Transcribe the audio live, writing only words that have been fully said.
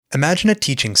Imagine a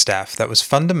teaching staff that was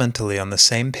fundamentally on the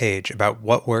same page about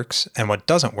what works and what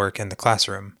doesn't work in the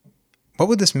classroom. What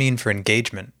would this mean for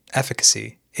engagement,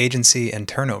 efficacy, agency, and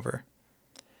turnover?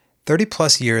 30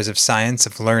 plus years of science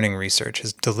of learning research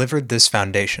has delivered this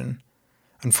foundation.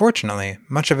 Unfortunately,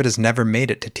 much of it has never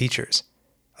made it to teachers.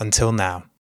 Until now.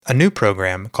 A new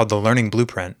program called the Learning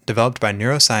Blueprint, developed by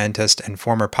neuroscientist and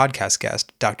former podcast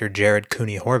guest Dr. Jared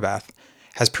Cooney Horvath,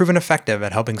 has proven effective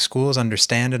at helping schools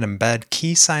understand and embed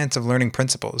key science of learning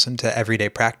principles into everyday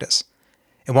practice.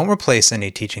 It won't replace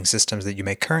any teaching systems that you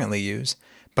may currently use,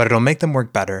 but it'll make them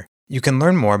work better. You can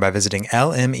learn more by visiting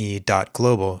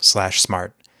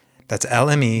lme.global/smart. That's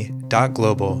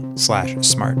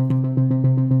lme.global/smart.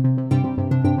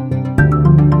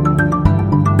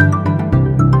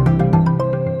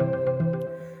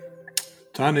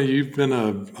 Tanya, you've been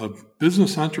a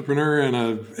business entrepreneur and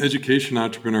an education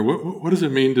entrepreneur. What does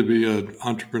it mean to be an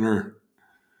entrepreneur?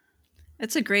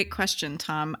 That's a great question,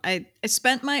 Tom. I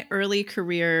spent my early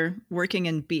career working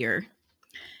in beer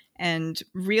and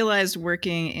realized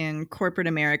working in corporate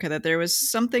America that there was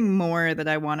something more that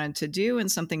I wanted to do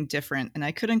and something different. And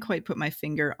I couldn't quite put my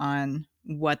finger on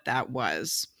what that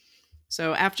was.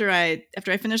 So after I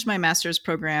finished my master's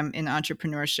program in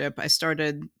entrepreneurship, I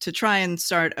started to try and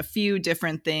start a few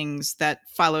different things that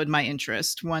followed my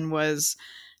interest. One was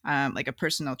like a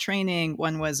personal training.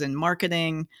 One was in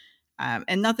marketing.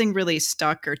 And nothing really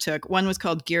stuck or took. One was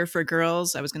called Gear for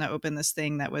Girls. I was going to open this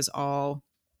thing that was all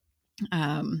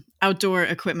outdoor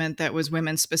equipment that was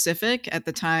women specific. At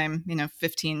the time,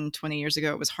 15, 20 years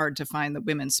ago, it was hard to find the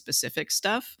women specific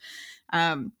stuff.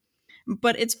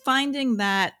 But it's finding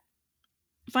that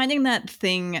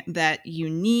thing that you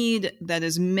need, that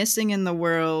is missing in the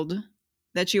world,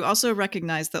 that you also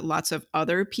recognize that lots of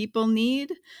other people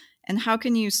need, and how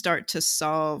can you start to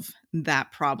solve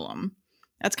that problem?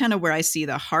 That's kind of where I see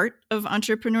the heart of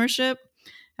entrepreneurship.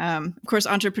 Of course,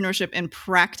 entrepreneurship in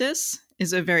practice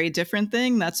is a very different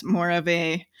thing. That's more of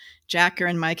a Jack, or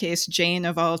in my case, Jane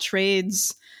of all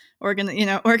trades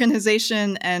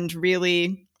organization. And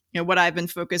really, what I've been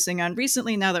focusing on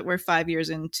recently, now that we're 5 years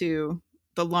into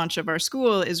the launch of our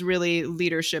school, is really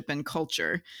leadership and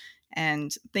culture,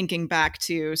 and thinking back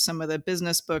to some of the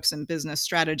business books and business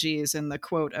strategies and the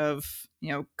quote of,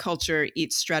 culture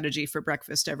eats strategy for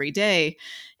breakfast every day.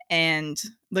 And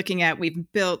looking at,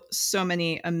 we've built so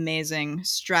many amazing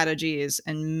strategies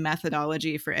and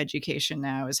methodology for education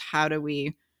now, is how do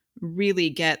we really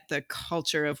get the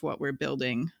culture of what we're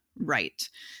building right?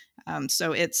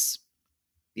 So it's,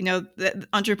 the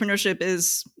entrepreneurship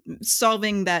is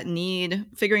solving that need,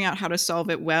 figuring out how to solve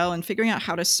it well, and figuring out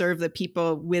how to serve the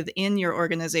people within your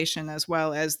organization as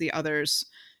well as the others,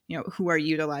 who are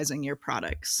utilizing your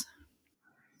products.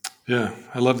 Yeah,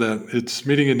 I love that. It's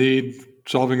meeting a need,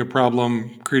 solving a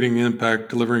problem, creating impact,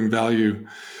 delivering value.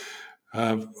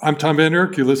 I'm Tom Van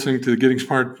Erck. You're listening to the Getting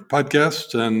Smart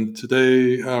podcast, and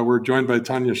today we're joined by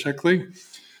Tanya Sheckley.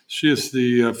 She is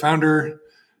the founder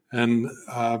and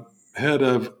head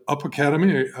of Up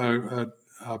Academy, a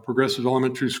progressive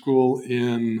elementary school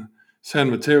in San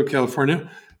Mateo,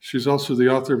 California. She's also the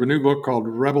author of a new book called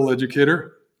Rebel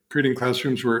Educator, Creating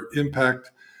Classrooms Where Impact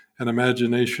and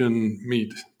Imagination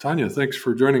Meet. Tanya, thanks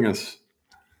for joining us.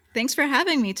 Thanks for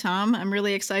having me, Tom. I'm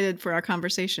really excited for our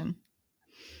conversation.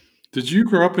 Did you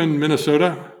grow up in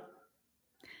Minnesota?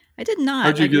 I did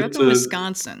not. I grew up in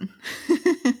Wisconsin.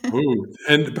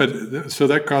 So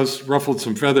that ruffled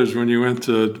some feathers when you went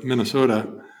to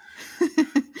Minnesota.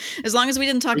 As long as we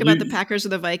didn't talk about the Packers or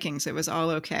the Vikings, it was all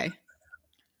okay.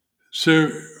 So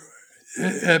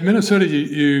at Minnesota,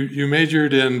 you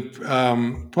majored in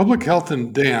public health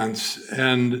and dance,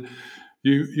 and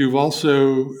you've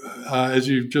also, as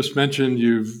you just mentioned,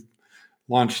 you've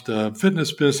launched a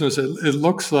fitness business. It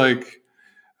looks like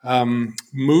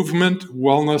movement,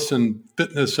 wellness, and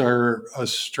fitness are a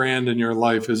strand in your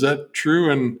life. Is that true?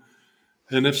 And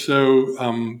if so,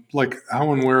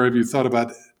 how and where have you thought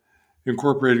about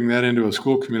incorporating that into a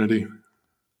school community?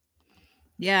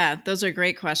 Yeah, those are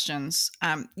great questions.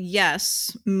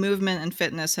 Yes, movement and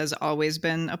fitness has always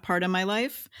been a part of my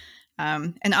life.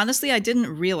 And honestly, I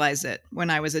didn't realize it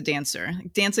when I was a dancer.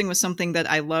 Dancing was something that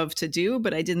I loved to do,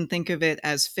 but I didn't think of it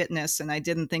as fitness, and I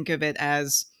didn't think of it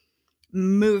as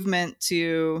movement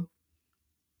to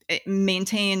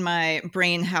maintain my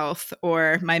brain health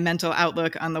or my mental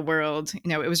outlook on the world.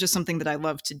 It was just something that I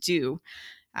loved to do.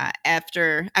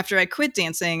 After I quit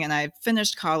dancing and I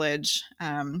finished college,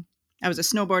 I was a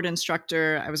snowboard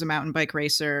instructor. I was a mountain bike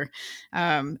racer.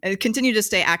 I continued to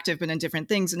stay active, but in different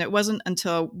things. And it wasn't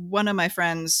until one of my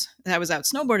friends that I was out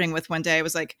snowboarding with one day, I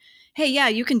was like, hey, yeah,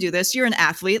 you can do this. You're an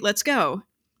athlete. Let's go.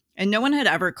 And no one had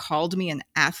ever called me an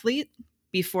athlete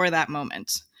before that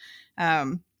moment. I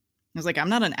was like, I'm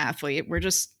not an athlete. We're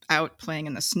just out playing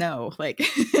in the snow. Like,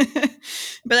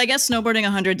 but I guess snowboarding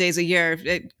 100 days a year,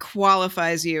 it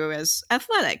qualifies you as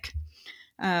athletic.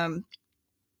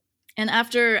 And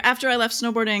after I left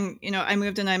snowboarding, I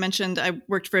moved, and I mentioned I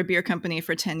worked for a beer company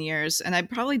for 10 years, and I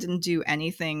probably didn't do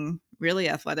anything really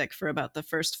athletic for about the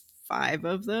first 5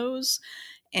 of those.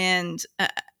 And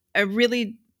I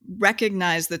really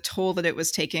recognized the toll that it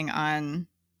was taking on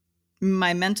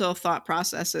my mental thought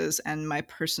processes and my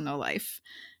personal life.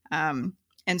 And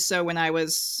so when I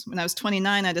was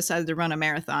 29, I decided to run a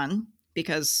marathon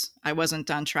because I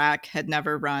wasn't on track, had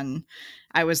never run.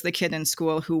 I was the kid in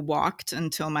school who walked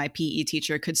until my PE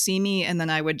teacher could see me, and then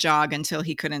I would jog until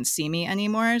he couldn't see me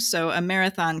anymore. So a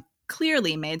marathon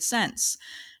clearly made sense.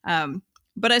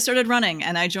 But I started running,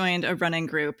 and I joined a running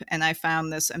group, and I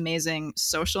found this amazing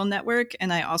social network.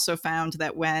 And I also found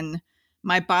that when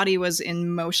my body was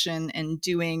in motion and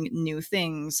doing new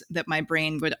things, that my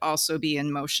brain would also be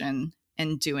in motion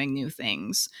and doing new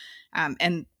things.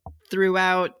 And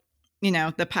throughout,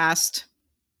 the past,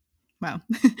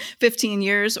 15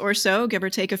 years or so, give or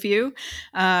take a few,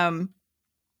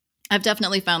 I've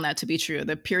definitely found that to be true.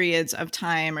 The periods of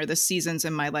time or the seasons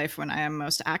in my life when I am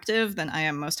most active, then I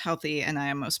am most healthy and I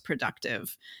am most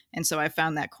productive. And so I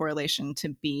found that correlation to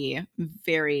be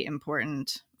very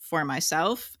important for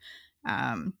myself,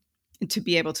 to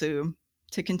be able to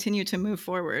continue to move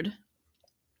forward.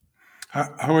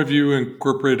 How have you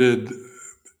incorporated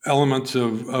elements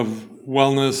of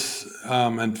wellness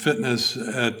and fitness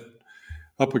at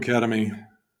Up Academy?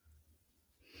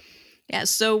 Yeah,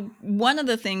 so one of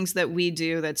the things that we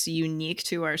do that's unique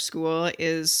to our school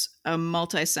is a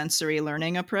multisensory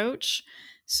learning approach.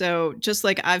 So just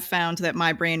like I've found that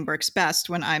my brain works best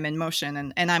when I'm in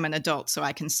motion, and I'm an adult, so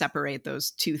I can separate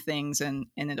those two things and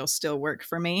it'll still work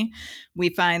for me. We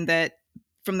find that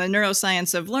from the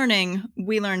neuroscience of learning,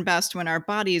 we learn best when our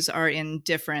bodies are in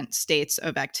different states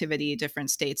of activity,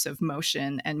 different states of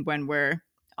motion, and when we're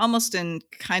almost in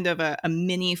kind of a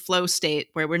mini flow state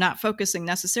where we're not focusing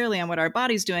necessarily on what our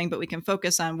body's doing, but we can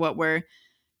focus on what we're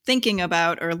thinking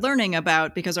about or learning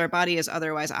about because our body is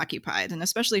otherwise occupied. And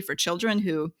especially for children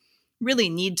who really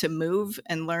need to move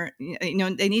and learn, they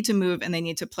need to move and they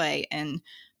need to play, and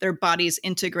their bodies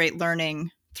integrate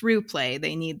learning through play.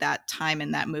 They need that time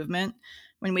and that movement.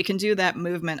 When we can do that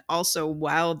movement also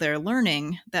while they're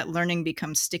learning, that learning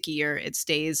becomes stickier. It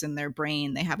stays in their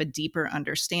brain. They have a deeper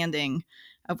understanding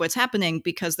of what's happening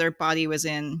because their body was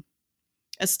in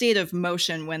a state of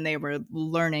motion when they were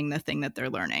learning the thing that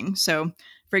they're learning. So,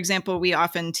 for example, we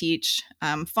often teach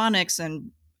phonics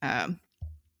and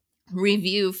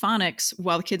review phonics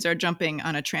while kids are jumping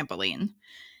on a trampoline.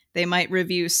 They might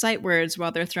review sight words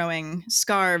while they're throwing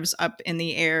scarves up in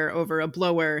the air over a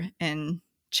blower and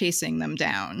chasing them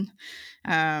down.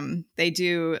 They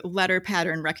do letter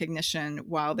pattern recognition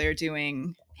while they're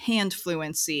doing hand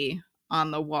fluency on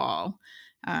the wall,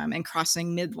 and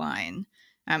crossing midline.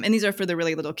 And these are for the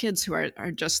really little kids who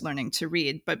are just learning to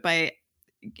read. But by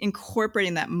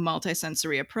incorporating that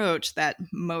multisensory approach, that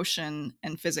motion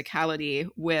and physicality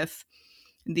with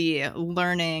the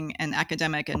learning and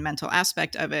academic and mental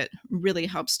aspect of it, really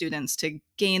helps students to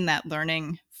gain that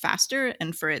learning faster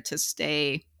and for it to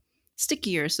stay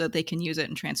stickier so that they can use it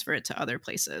and transfer it to other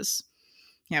places.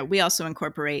 We also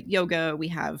incorporate yoga. We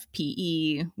have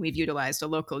PE. We've utilized a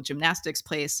local gymnastics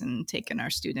place and taken our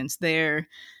students there.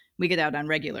 We get out on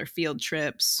regular field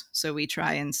trips, so we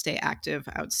try and stay active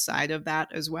outside of that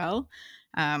as well.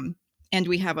 And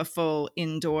we have a full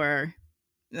indoor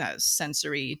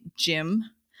sensory gym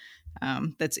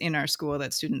that's in our school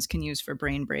that students can use for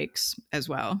brain breaks as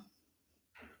well.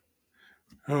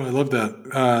 Oh, I love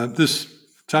that.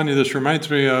 Tanya, this reminds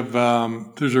me of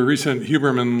there's a recent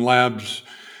Huberman Labs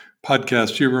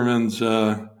podcast. Huberman's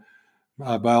a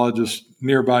biologist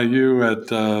nearby you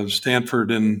at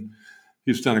Stanford, and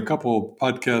he's done a couple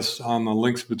podcasts on the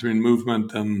links between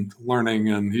movement and learning,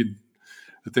 and he,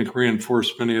 I think,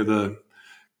 reinforced many of the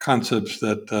concepts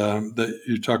that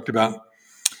you talked about.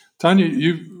 Tanya,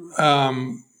 you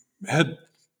had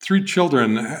 3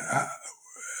 children,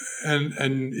 and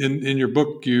in your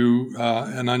book, you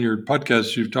and on your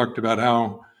podcast, you've talked about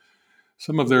how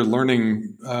some of their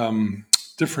learning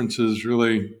differences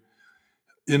really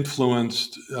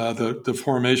influenced the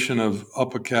formation of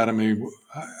Up Academy.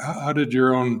 How did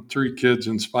your own 3 kids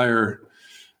inspire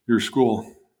your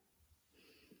school?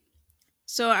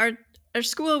 So our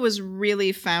school was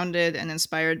really founded and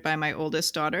inspired by my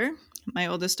oldest daughter. My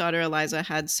oldest daughter, Eliza,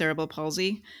 had cerebral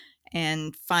palsy,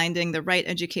 and finding the right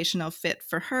educational fit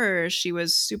for her. She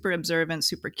was super observant,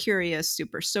 super curious,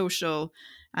 super social,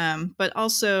 but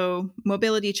also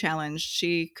mobility challenged.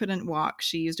 She couldn't walk.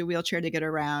 She used a wheelchair to get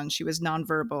around. She was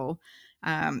nonverbal,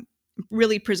 um,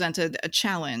 really presented a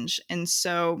challenge. And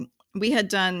so we had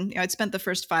done, I'd spent the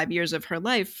first 5 years of her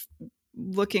life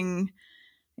looking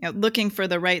looking for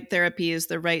the right therapies,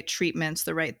 the right treatments,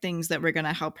 the right things that were going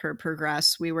to help her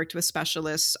progress. We worked with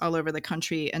specialists all over the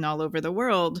country and all over the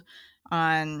world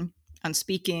on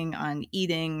speaking, on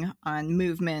eating, on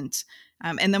movement.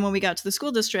 And then when we got to the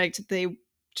school district, they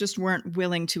just weren't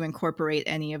willing to incorporate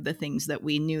any of the things that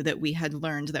we knew that we had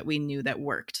learned that we knew that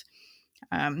worked.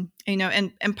 And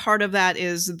part of that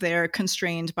is they're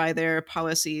constrained by their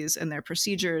policies and their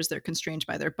procedures. They're constrained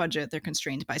by their budget. They're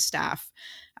constrained by staff.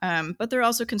 But they're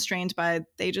also constrained by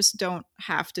they just don't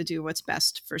have to do what's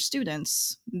best for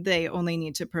students. They only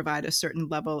need to provide a certain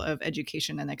level of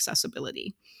education and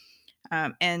accessibility.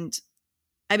 And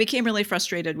I became really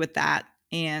frustrated with that.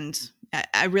 And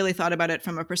I really thought about it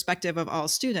from a perspective of all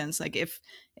students. Like if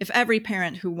every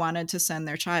parent who wanted to send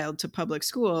their child to public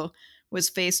school was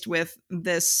faced with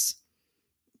this,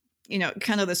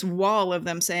 kind of this wall of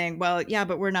them saying, well, yeah,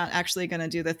 but we're not actually going to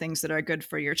do the things that are good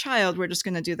for your child. We're just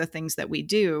going to do the things that we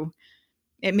do.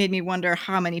 It made me wonder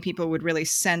how many people would really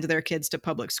send their kids to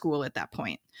public school at that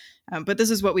point. But this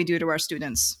is what we do to our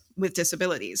students with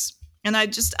disabilities. And I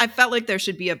felt like there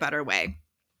should be a better way.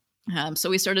 So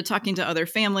we started talking to other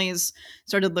families,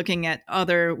 started looking at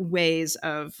other ways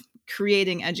of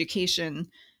creating education.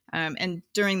 And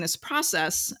during this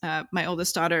process, my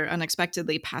oldest daughter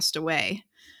unexpectedly passed away.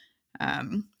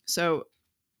 So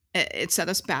it set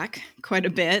us back quite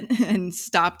a bit and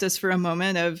stopped us for a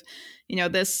moment of,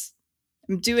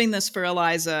 I'm doing this for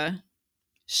Eliza.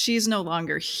 She's no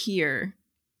longer here.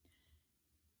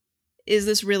 Is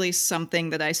this really something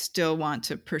that I still want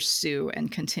to pursue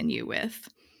and continue with?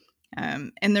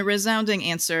 And the resounding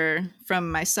answer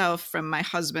from myself, from my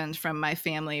husband, from my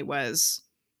family was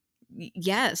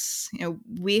yes.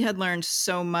 We had learned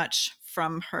so much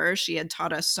from her. She had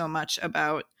taught us so much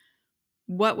about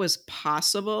what was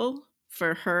possible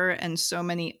for her and so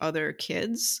many other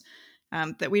kids,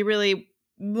 that we really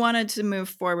wanted to move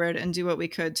forward and do what we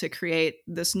could to create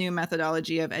this new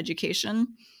methodology of education.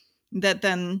 That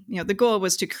then, the goal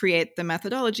was to create the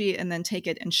methodology and then take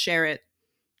it and share it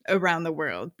around the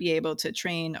world, be able to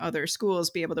train other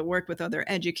schools, be able to work with other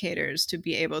educators, to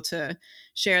be able to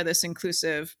share this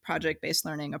inclusive project-based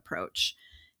learning approach.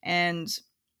 And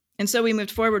so we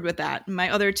moved forward with that. My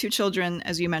other two children,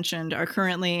 as you mentioned, are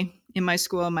currently in my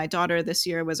school. My daughter this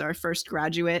year was our first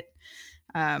graduate.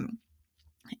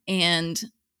 And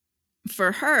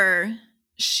for her,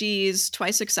 she's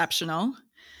twice exceptional.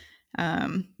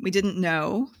 We didn't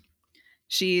know.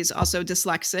 She's also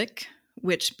dyslexic,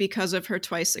 which, because of her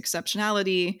twice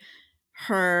exceptionality,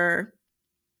 her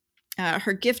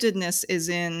giftedness is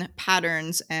in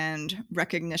patterns and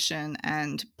recognition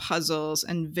and puzzles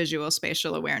and visual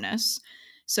spatial awareness.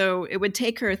 So it would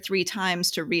take her 3 times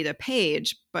to read a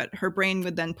page, but her brain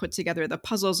would then put together the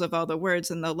puzzles of all the words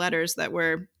and the letters that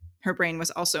were, her brain was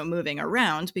also moving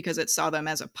around because it saw them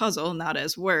as a puzzle, not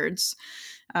as words,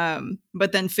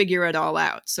 but then figure it all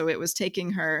out. So it was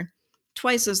taking her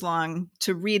twice as long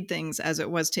to read things as it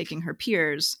was taking her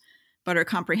peers, but her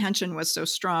comprehension was so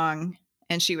strong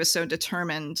and she was so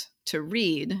determined to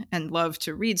read and loved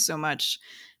to read so much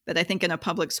that I think in a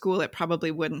public school it probably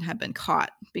wouldn't have been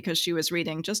caught, because she was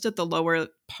reading just at the lower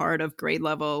part of grade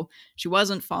level. She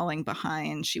wasn't falling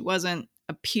behind. She wasn't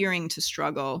appearing to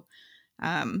struggle.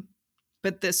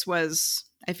 But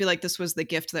I feel like this was the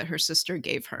gift that her sister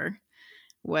gave her,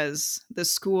 was the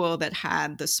school that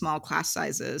had the small class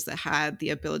sizes, that had the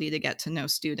ability to get to know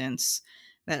students,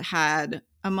 that had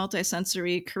a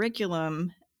multisensory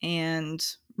curriculum and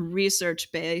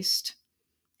research-based,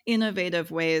 innovative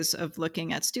ways of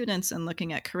looking at students and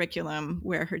looking at curriculum,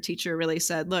 where her teacher really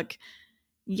said, look,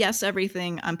 yes,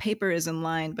 everything on paper is in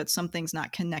line, but something's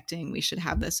not connecting. We should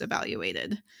have this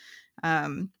evaluated.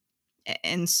 And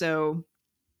so,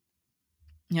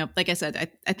 like I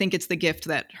said, I think it's the gift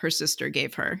that her sister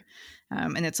gave her.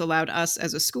 And it's allowed us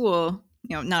as a school,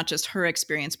 not just her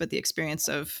experience, but the experience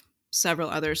of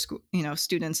several other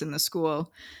students in the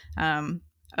school,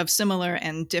 of similar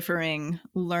and differing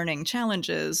learning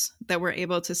challenges, that we're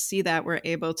able to see that, we're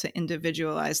able to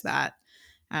individualize that,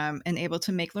 and able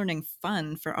to make learning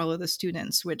fun for all of the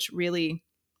students, which really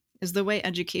is the way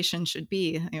education should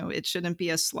be. It shouldn't be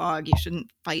a slog. You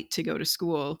shouldn't fight to go to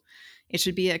school. It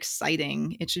should be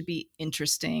exciting. It should be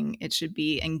interesting. It should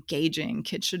be engaging.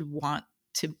 Kids should want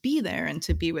to be there and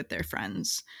to be with their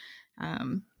friends.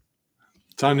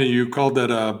 Tanya, you called that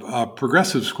a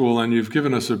progressive school, and you've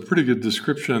given us a pretty good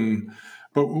description.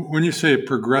 But when you say a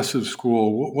progressive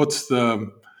school, what's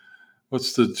the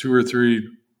 2 or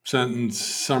 3 sentence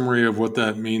summary of what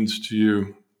that means to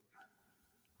you?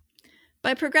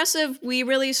 By progressive, we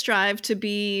really strive to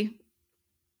be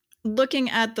looking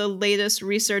at the latest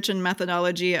research and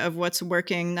methodology of what's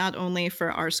working not only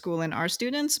for our school and our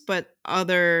students, but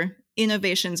other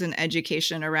innovations in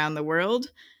education around the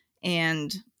world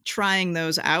and trying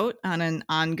those out on an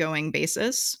ongoing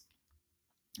basis.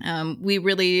 We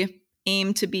really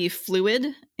aim to be fluid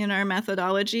in our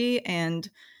methodology and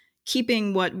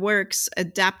keeping what works,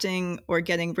 adapting or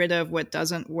getting rid of what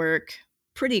doesn't work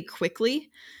pretty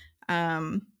quickly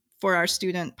um, for our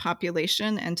student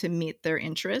population and to meet their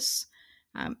interests.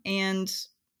 And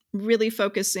really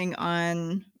focusing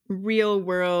on real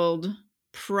world,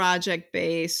 project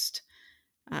based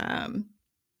um,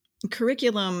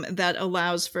 curriculum that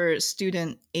allows for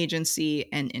student agency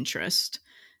and interest.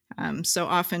 So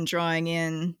often drawing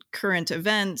in current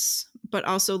events, but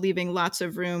also leaving lots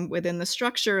of room within the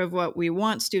structure of what we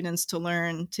want students to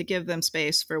learn to give them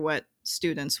space for what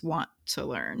students want to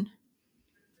learn.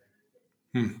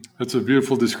 That's a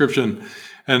beautiful description.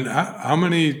 And how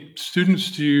many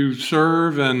students do you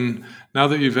serve? And now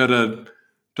that you've had a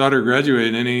daughter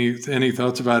graduate, any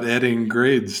thoughts about adding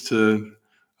grades to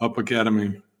Up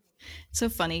Academy? So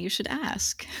funny you should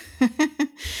ask.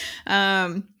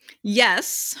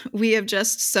 Yes, we have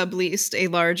just subleased a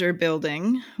larger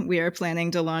building. We are planning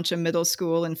to launch a middle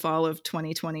school in fall of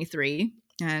 2023,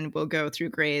 and we'll go through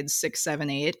grades 6, 7,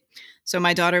 8. So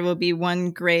my daughter will be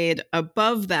one grade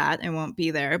above that and won't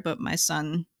be there, but my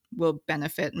son will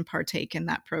benefit and partake in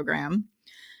that program.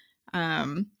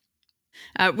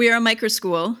 We are a micro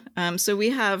school. So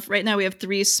right now we have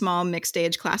 3 small mixed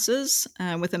age classes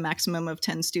with a maximum of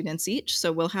 10 students each.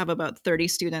 So we'll have about 30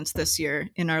 students this year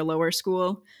in our lower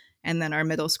school. And then our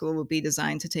middle school will be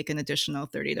designed to take an additional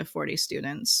 30 to 40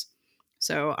 students.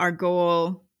 So our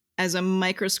goal as a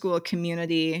micro school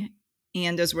community,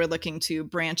 and as we're looking to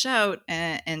branch out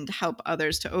and help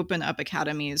others to open up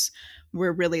academies,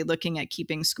 we're really looking at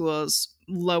keeping schools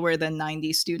lower than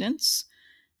 90 students.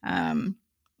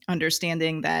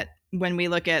 Understanding that when we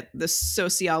look at the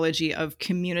sociology of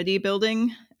community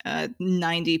building,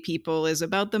 90 people is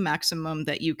about the maximum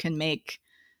that you can make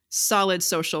solid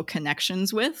social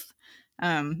connections with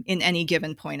in any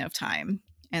given point of time.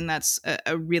 And that's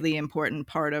a really important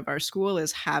part of our school,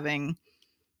 is having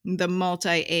the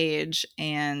multi-age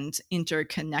and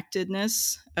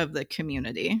interconnectedness of the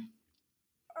community.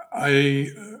 I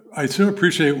so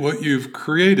appreciate what you've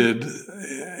created,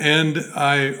 and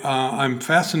I'm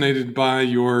fascinated by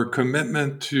your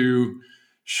commitment to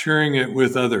sharing it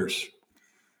with others.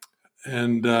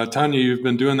 And Tanya, you've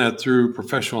been doing that through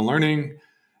professional learning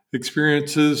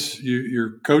experiences.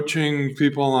 You're coaching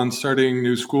people on starting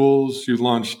new schools. You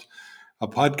launched a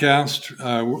podcast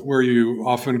where you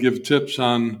often give tips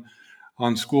on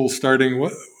school starting.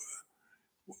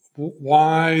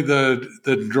 Why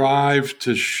the drive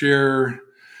to share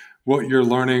what you're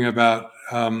learning about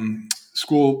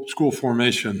school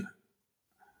formation?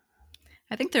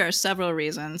 I think there are several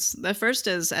reasons. The first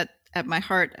is at my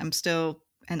heart, I'm still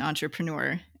an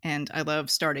entrepreneur and I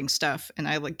love starting stuff, and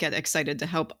I get excited to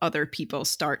help other people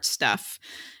start stuff.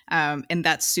 And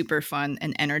that's super fun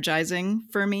and energizing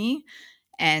for me.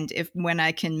 And when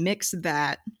I can mix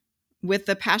that with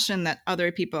the passion that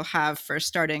other people have for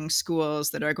starting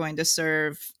schools that are going to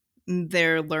serve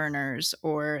their learners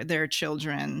or their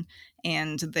children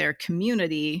and their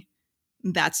community,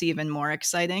 that's even more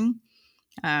exciting.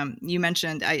 You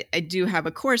mentioned I do have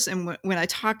a course, and when I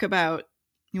talk about,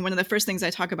 one of the first things I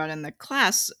talk about in the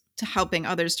class to helping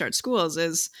others start schools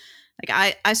is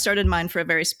like I started mine for a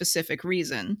very specific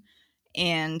reason.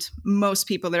 And most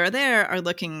people that are there are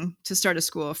looking to start a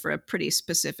school for a pretty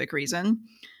specific reason.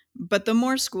 But the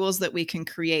more schools that we can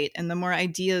create and the more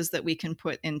ideas that we can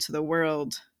put into the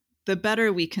world, the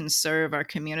better we can serve our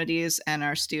communities and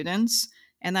our students.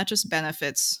 And that just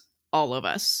benefits all of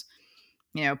us.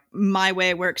 My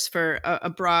way works for a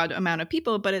broad amount of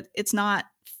people, but it's not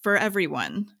for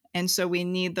everyone. And so we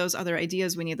need those other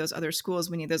ideas. We need those other schools.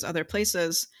 We need those other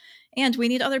places. And we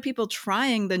need other people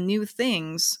trying the new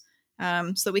things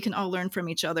so that we can all learn from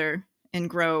each other and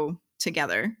grow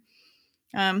together.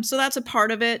 So that's a part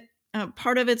of it.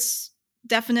 Part of it's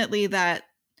definitely that,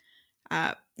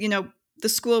 the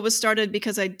school was started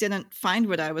because I didn't find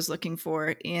what I was looking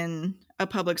for in a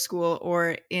public school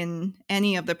or in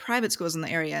any of the private schools in the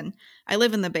area. And I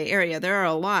live in the Bay Area. There are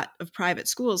a lot of private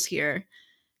schools here,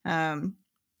 and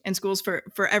schools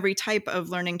for every type of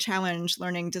learning challenge,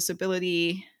 learning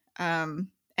disability,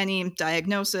 any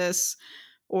diagnosis,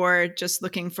 or just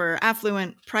looking for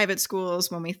affluent private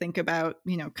schools when we think about,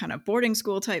 kind of boarding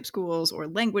school type schools or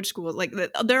language schools, like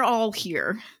they're all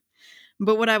here.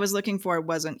 But what I was looking for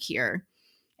wasn't here.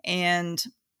 And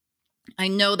I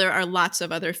know there are lots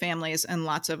of other families and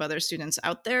lots of other students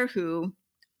out there who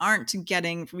aren't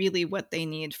getting really what they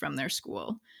need from their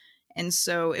school. And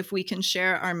so if we can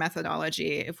share our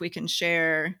methodology, if we can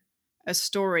share a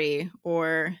story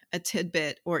or a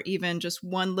tidbit or even just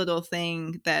one little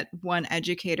thing that one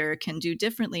educator can do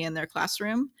differently in their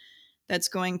classroom that's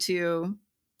going to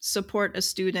support a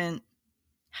student,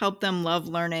 help them love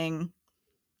learning,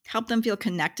 help them feel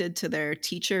connected to their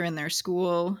teacher in their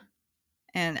school,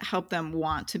 and help them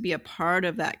want to be a part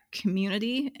of that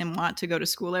community and want to go to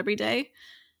school every day,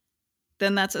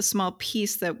 then that's a small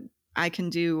piece that I can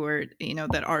do, or,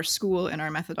 that our school and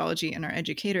our methodology and our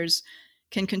educators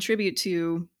can contribute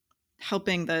to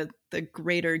helping the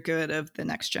greater good of the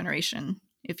next generation,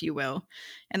 if you will.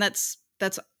 And that's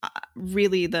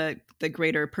really the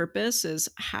greater purpose, is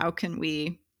how can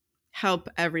we help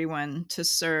everyone to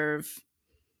serve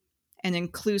an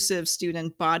inclusive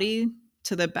student body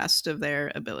to the best of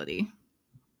their ability.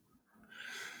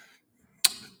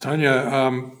 Tanya,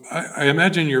 I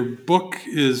imagine your book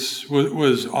was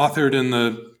authored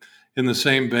in the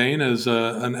same vein as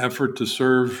an effort to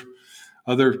serve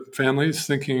other families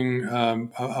thinking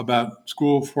about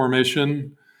school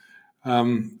formation.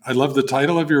 I love the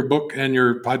title of your book and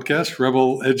your podcast,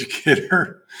 Rebel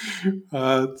Educator.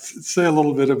 Say a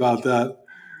little bit about that.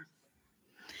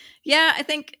 Yeah, I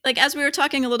think, like, as we were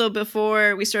talking a little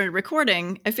before we started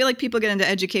recording, I feel like people get into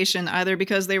education either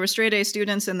because they were straight A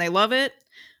students and they love it,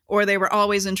 or they were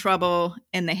always in trouble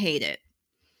and they hate it.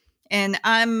 And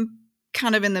I'm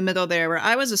kind of in the middle there, where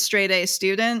I was a straight A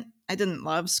student. I didn't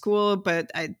love school, but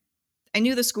I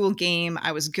knew the school game.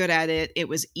 I was good at it. It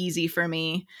was easy for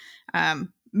me.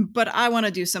 But I want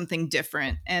to do something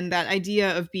different. And that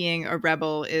idea of being a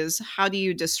rebel is, how do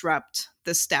you disrupt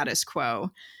the status quo?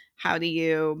 How do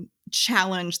you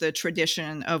challenge the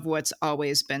tradition of what's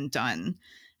always been done?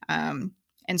 And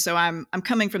so I'm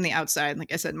coming from the outside.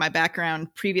 Like I said, my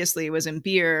background previously was in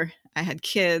beer. I had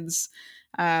kids.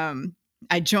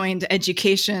 I joined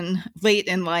education late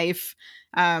in life.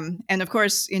 And of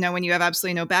course, when you have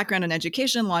absolutely no background in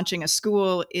education, launching a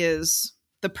school is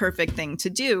the perfect thing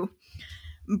to do.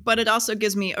 But it also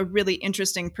gives me a really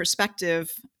interesting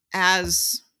perspective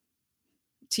as,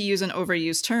 to use an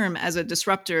overused term, as a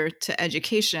disruptor to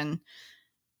education,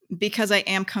 because I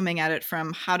am coming at it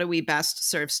from, how do we best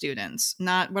serve students?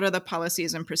 Not what are the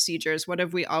policies and procedures? What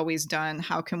have we always done?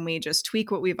 How can we just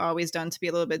tweak what we've always done to be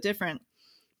a little bit different?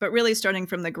 But really starting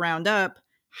from the ground up,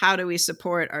 how do we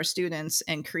support our students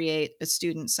and create a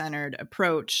student-centered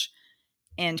approach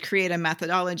and create a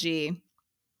methodology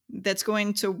that's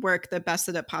going to work the best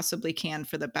that it possibly can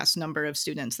for the best number of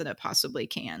students that it possibly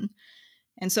can?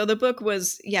 And so the book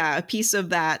was, a piece of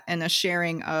that, and a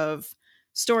sharing of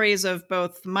stories of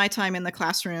both my time in the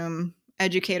classroom,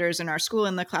 educators in our school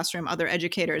in the classroom, other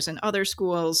educators in other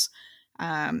schools,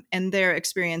 and their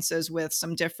experiences with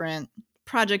some different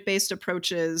project-based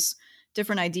approaches,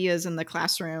 different ideas in the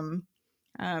classroom,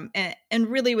 and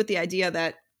really with the idea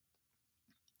that,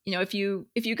 if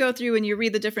you go through and you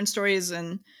read the different stories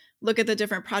and look at the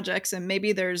different projects, and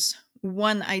maybe there's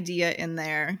one idea in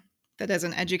there that, as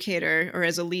an educator or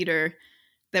as a leader,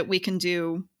 that we can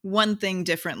do one thing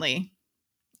differently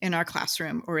in our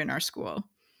classroom or in our school.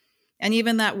 And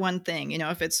even that one thing,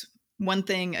 if it's one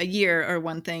thing a year or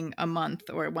one thing a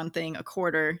month or one thing a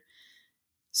quarter.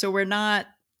 So we're not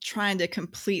trying to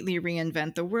completely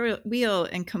reinvent the wheel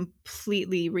and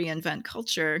completely reinvent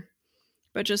culture,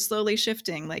 but just slowly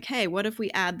shifting, like, hey, what if we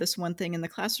add this one thing in the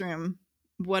classroom?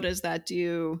 What does that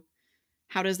do?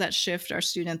 How does that shift our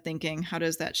student thinking? How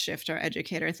does that shift our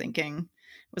educator thinking?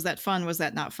 Was that fun? Was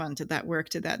that not fun? Did that work?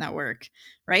 Did that not work?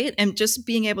 Right? And just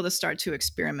being able to start to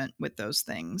experiment with those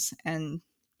things. And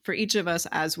for each of us,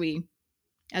 as we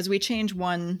change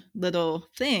one little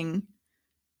thing,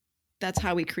 that's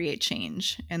how we create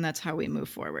change, and that's how we move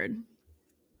forward.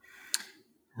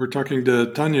 We're talking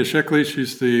to Tanya Sheckley.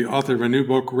 She's the author of a new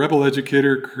book, Rebel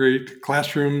Educator: Create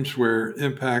Classrooms Where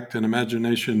Impact and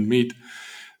Imagination Meet.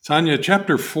 Tanya,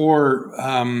 chapter 4,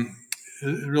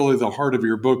 is really the heart of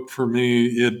your book for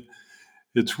me.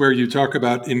 It's where you talk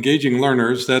about engaging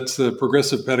learners. That's the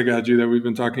progressive pedagogy that we've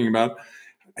been talking about.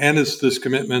 And it's this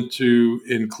commitment to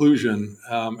inclusion.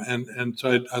 And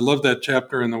so I love that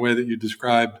chapter and the way that you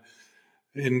describe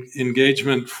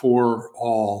engagement for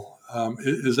all.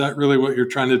 Is that really what you're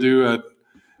trying to do at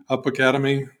Up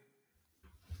Academy?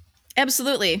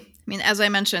 Absolutely. I mean, as I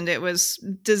mentioned, it was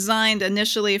designed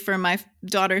initially for my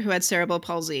daughter who had cerebral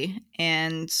palsy.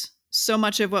 And so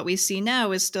much of what we see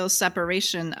now is still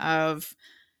separation of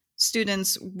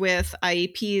students with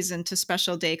IEPs into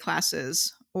special day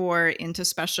classes or into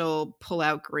special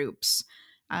pull-out groups.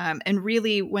 And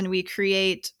really, when we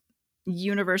create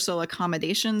universal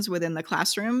accommodations within the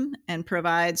classroom and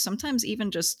provide sometimes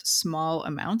even just small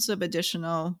amounts of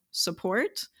additional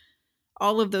support,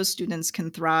 all of those students can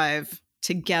thrive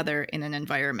together in an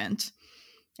environment.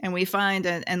 And we find,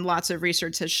 and lots of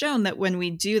research has shown, that when we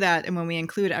do that and when we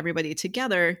include everybody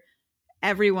together,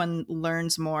 everyone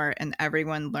learns more and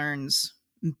everyone learns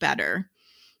better.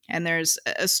 And there's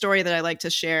a story that I like to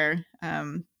share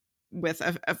with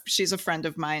she's a friend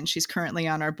of mine. She's currently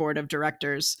on our board of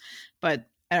directors. But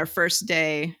at our first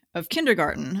day of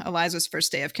kindergarten, Eliza's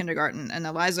first day of kindergarten, and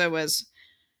Eliza was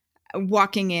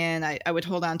walking in, I would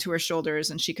hold on to her shoulders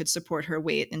and she could support her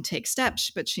weight and take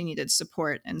steps, but she needed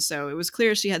support. And so it was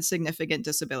clear she had significant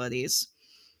disabilities.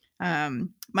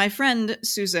 My friend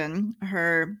Susan,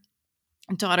 her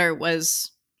daughter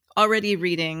was already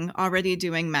reading, already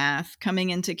doing math, coming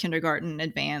into kindergarten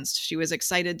advanced. She was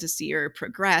excited to see her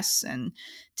progress and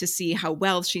to see how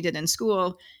well she did in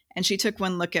school. And she took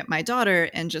one look at my daughter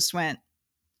and just went,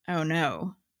 "Oh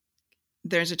no,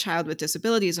 there's a child with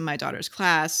disabilities in my daughter's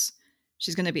class.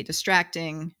 She's going to be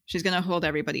distracting. She's going to hold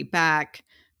everybody back.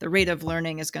 The rate of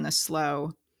learning is going to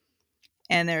slow."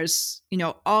 And there's,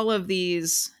 all of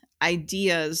these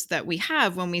ideas that we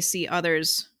have when we see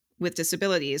others with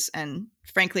disabilities. And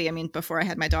frankly, I mean, before I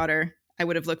had my daughter, I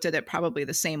would have looked at it probably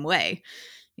the same way.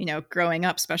 Growing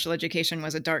up, special education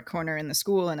was a dark corner in the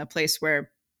school and a place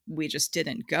where we just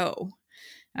didn't go.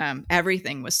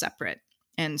 Everything was separate.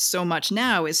 And so much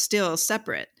now is still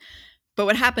separate. But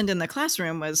what happened in the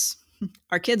classroom was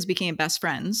our kids became best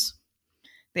friends.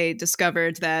 They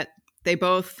discovered that they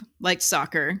both liked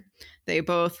soccer. They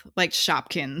both liked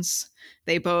Shopkins.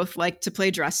 They both liked to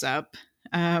play dress up.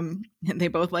 They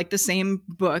both liked the same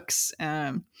books.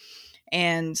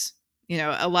 Eliza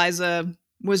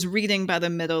was reading by the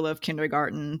middle of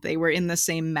kindergarten. They were in the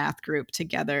same math group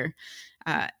together.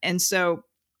 And so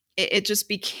it just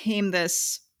became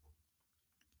this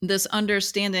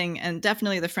understanding, and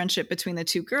definitely the friendship between the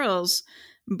two girls,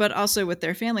 but also with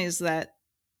their families, that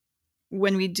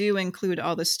when we do include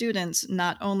all the students,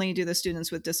 not only do the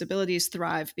students with disabilities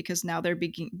thrive because now they're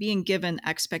being given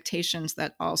expectations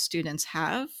that all students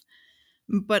have,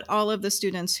 but all of the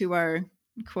students who are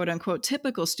quote unquote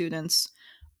typical students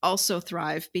also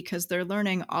thrive because they're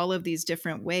learning all of these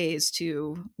different ways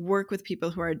to work with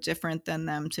people who are different than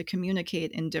them, to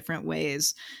communicate in different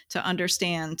ways, to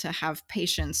understand, to have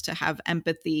patience, to have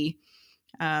empathy,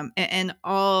 and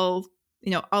all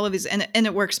of these, and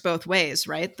it works both ways,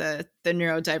 right? The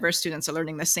neurodiverse students are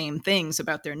learning the same things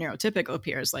about their neurotypical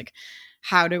peers, like,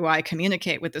 how do I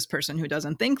communicate with this person who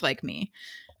doesn't think like me?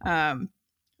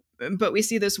 But we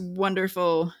see this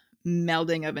wonderful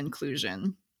melding of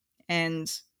inclusion.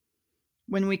 And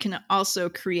when we can also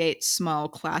create small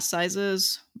class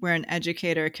sizes where an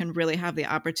educator can really have the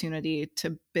opportunity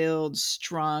to build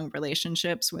strong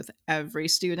relationships with every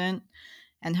student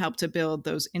and help to build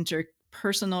those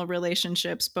interpersonal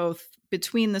relationships, both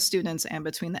between the students and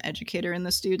between the educator and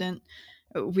the student,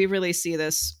 we really see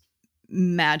this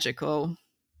magical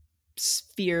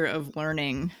sphere of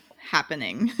learning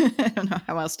happening. I don't know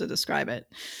how else to describe it.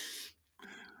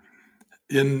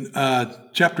 In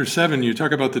chapter 7, you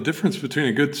talk about the difference between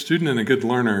a good student and a good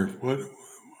learner.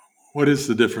 What is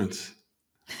the difference?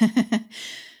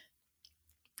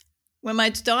 When my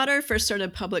daughter first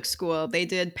started public school, they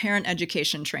did parent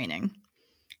education training.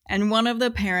 And one of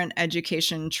the parent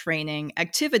education training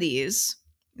activities,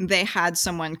 they had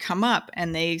someone come up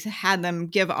and they had them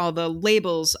give all the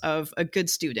labels of a good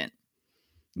student.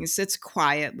 He sits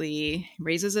quietly,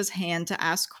 raises his hand to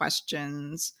ask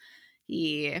questions.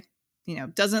 He,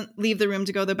 doesn't leave the room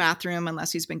to go to the bathroom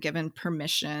unless he's been given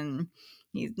permission.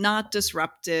 He's not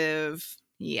disruptive.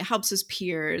 He helps his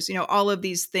peers, all of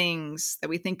these things that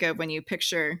we think of when you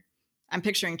picture. I'm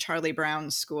picturing Charlie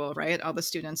Brown's school, right? All the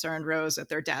students are in rows at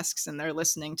their desks and they're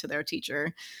listening to their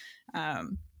teacher.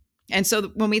 And so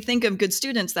when we think of good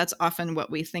students, that's often what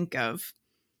we think of.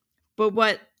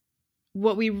 But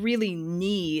what we really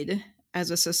need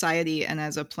as a society and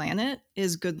as a planet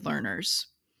is good learners.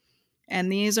 And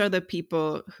these are the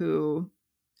people who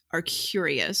are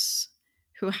curious,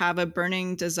 who have a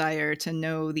burning desire to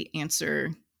know the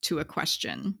answer to a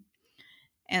question.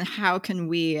 And how can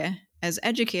we, as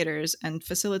educators and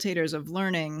facilitators of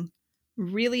learning,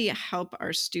 really help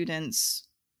our students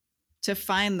to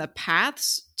find the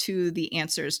paths to the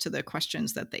answers to the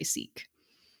questions that they seek?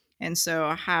 And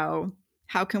so how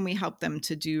can we help them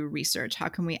to do research? How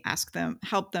can we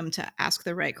help them to ask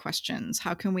the right questions?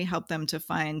 How can we help them to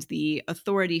find the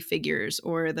authority figures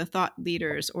or the thought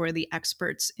leaders or the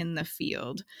experts in the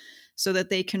field so that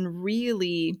they can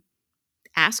really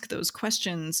ask those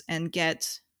questions and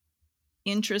get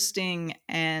interesting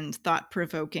and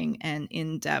thought-provoking and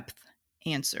in-depth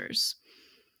answers?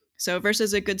 So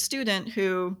versus a good student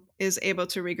who is able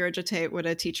to regurgitate what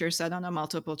a teacher said on a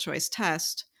multiple choice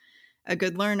test, a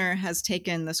good learner has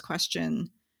taken this question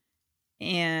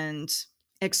and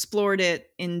explored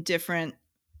it in different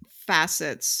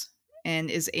facets and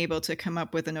is able to come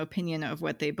up with an opinion of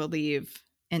what they believe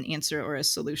an answer or a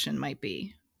solution might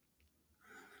be.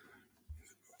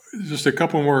 Just a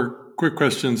couple more quick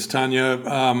questions, Tanya.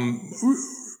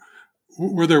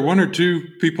 Were there one or two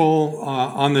people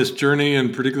on this journey,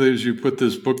 and particularly as you put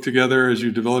this book together, as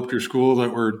you developed your school,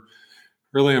 that were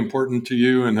really important to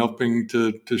you and helping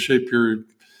to shape your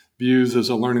views as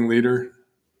a learning leader?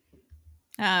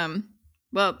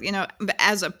 Well,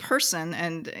 as a person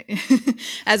and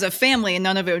as a family,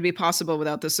 none of it would be possible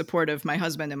without the support of my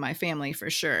husband and my family, for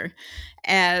sure.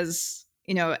 As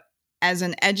as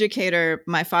an educator,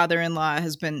 my father-in-law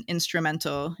has been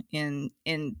instrumental in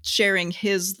sharing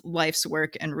his life's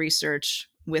work and research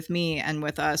with me and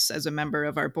with us as a member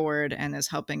of our board, and is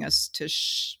helping us to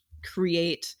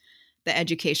create the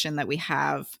education that we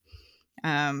have.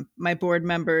 My board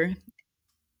member,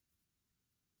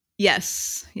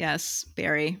 yes,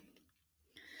 Barry.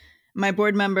 My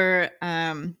board member,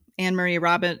 Anne-Marie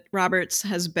Roberts,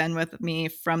 has been with me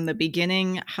from the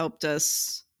beginning, helped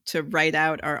us to write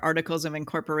out our articles of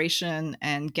incorporation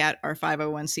and get our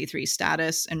 501c3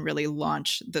 status and really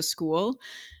launch the school.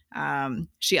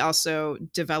 She also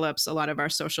develops a lot of our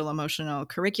social emotional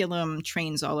curriculum,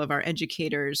 trains all of our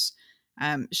educators.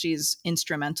 She's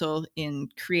instrumental in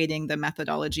creating the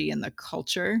methodology and the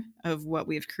culture of what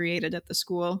we've created at the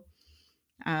school.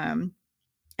 And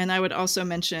I would also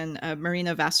mention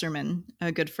Marina Vasserman,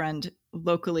 a good friend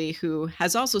locally who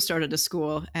has also started a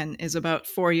school and is about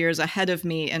 4 years ahead of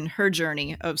me in her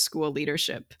journey of school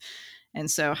leadership.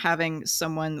 And so having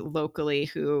someone locally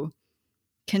who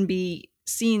can be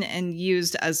seen and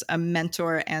used as a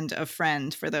mentor and a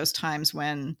friend for those times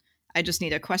when I just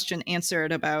need a question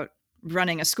answered about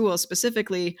running a school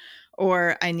specifically,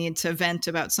 or I need to vent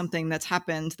about something that's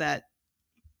happened that,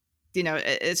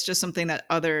 it's just something that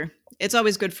it's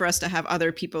always good for us to have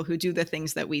other people who do the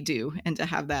things that we do and to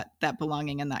have that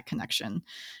belonging and that connection.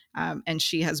 And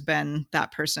she has been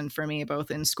that person for me,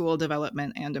 both in school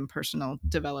development and in personal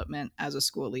development as a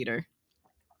school leader.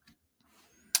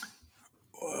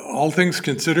 All things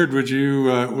considered, would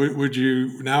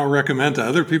you now recommend to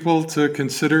other people to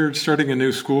consider starting a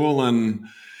new school? And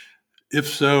if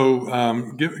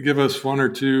so, give us one or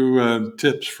two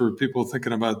tips for people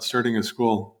thinking about starting a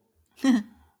school.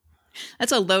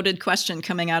 That's a loaded question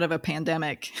coming out of a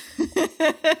pandemic.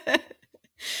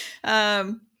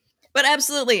 But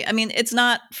absolutely. I mean, it's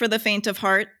not for the faint of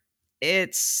heart.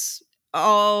 It's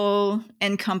all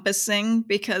encompassing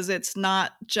because it's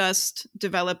not just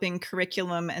developing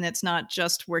curriculum, and it's not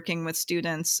just working with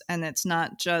students, and it's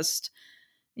not just,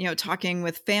 talking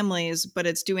with families, but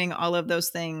it's doing all of those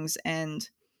things and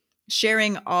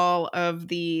sharing all of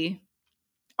the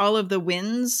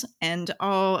wins and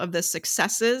all of the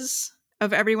successes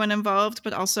of everyone involved,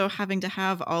 but also having to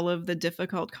have all of the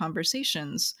difficult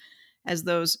conversations as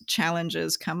those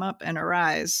challenges come up and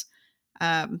arise.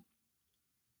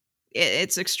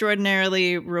 It's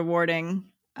extraordinarily rewarding.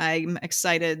 I'm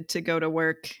excited to go to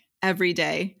work every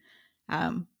day,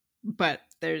 but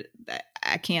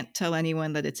I can't tell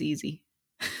anyone that it's easy.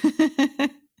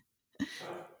 If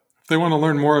they want to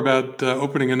learn more about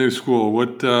opening a new school,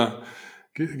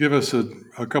 give us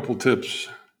a couple tips.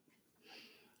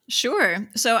 Sure.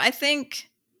 So I think,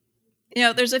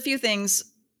 there's a few things,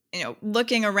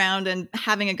 looking around and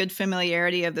having a good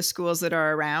familiarity of the schools that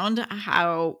are around.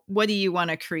 What do you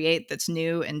want to create that's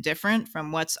new and different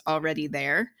from what's already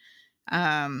there?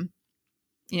 I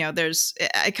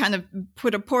kind of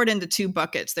poured into two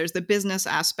buckets. There's the business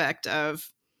aspect of,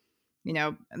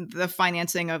 the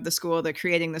financing of the school, the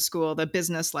creating the school, the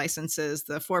business licenses,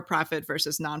 the for-profit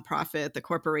versus nonprofit, the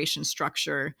corporation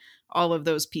structure, all of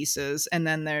those pieces. And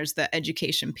then there's the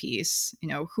education piece.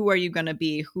 Who are you going to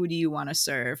be? Who do you want to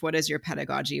serve? What is your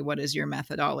pedagogy? What is your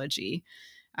methodology?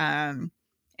 And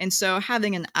so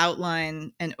having an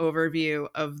outline, an overview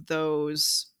of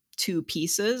those two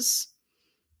pieces,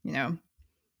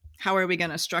 how are we going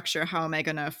to structure? How am I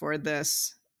going to afford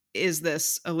this? Is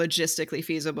this a logistically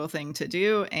feasible thing to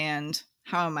do? And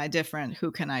how am I different? Who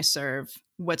can I serve?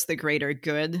 What's the greater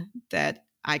good that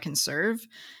I can serve,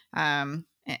 and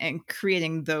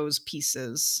creating those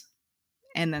pieces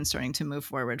and then starting to move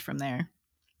forward from there.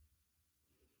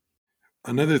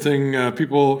 Another thing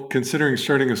people considering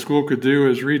starting a school could do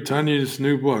is read Tanya's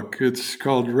new book. It's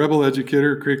called Rebel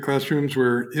Educator, Create Classrooms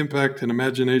Where Impact and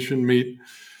Imagination Meet.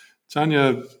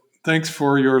 Tanya, thanks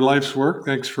for your life's work.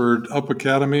 Thanks for Up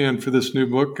Academy and for this new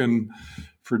book and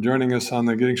for joining us on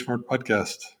the Getting Smart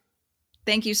podcast.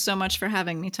 Thank you so much for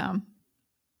having me, Tom.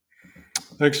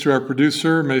 Thanks to our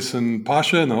producer, Mason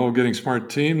Pasha, and the whole Getting Smart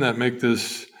team that make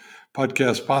this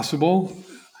podcast possible.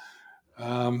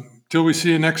 Till we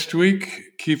see you next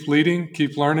week, keep leading,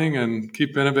 keep learning, and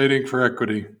keep innovating for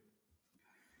equity.